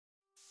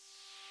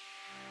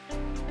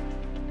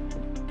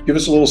Give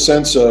us a little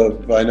sense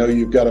of, I know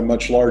you've got a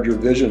much larger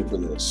vision for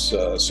this.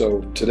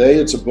 So today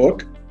it's a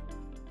book.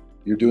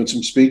 You're doing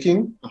some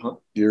speaking.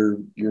 You're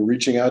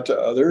reaching out to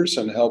others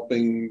and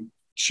helping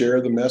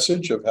share the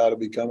message of how to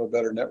become a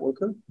better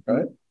networker,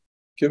 right?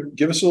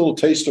 Give us a little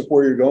taste of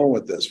where you're going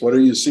with this. What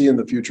do you see in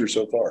the future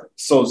so far?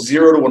 So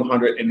 0 to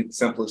 100 in its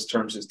simplest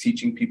terms is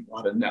teaching people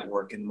how to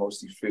network in the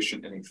most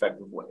efficient and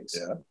effective ways.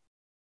 Yeah.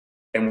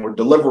 And we're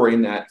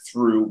delivering that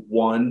through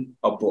 1,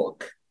 a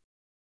book.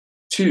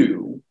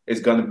 2 is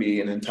going to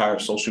be an entire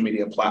social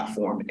media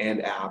platform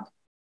and app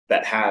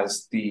that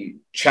has the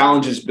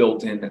challenges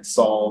built in that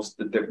solves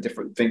the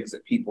different things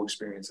that people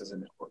experience as a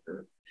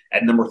networker.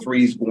 And number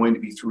 3 is going to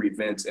be through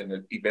events, and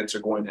the events are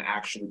going to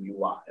actually be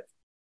live.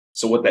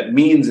 So what that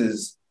means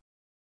is,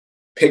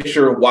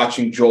 picture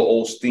watching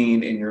Joel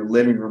Osteen in your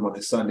living room on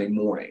a Sunday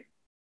morning.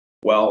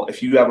 Well,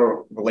 if you have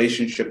a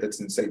relationship that's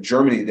in, say,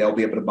 Germany, they'll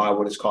be able to buy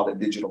what is called a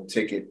digital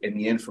ticket, and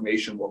the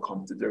information will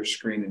come to their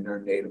screen in their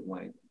native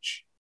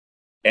language.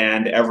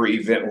 And every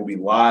event will be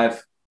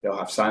live. They'll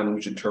have sign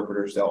language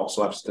interpreters. They'll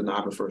also have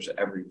stenographers at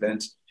every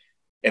event.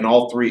 And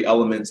all 3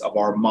 elements of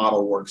our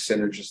model work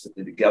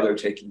synergistically together,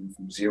 taking you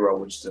from 0,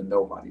 which is a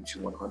nobody, to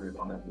 100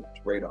 on that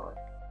radar,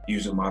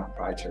 using my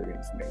proprietary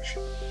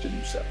information to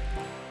do so.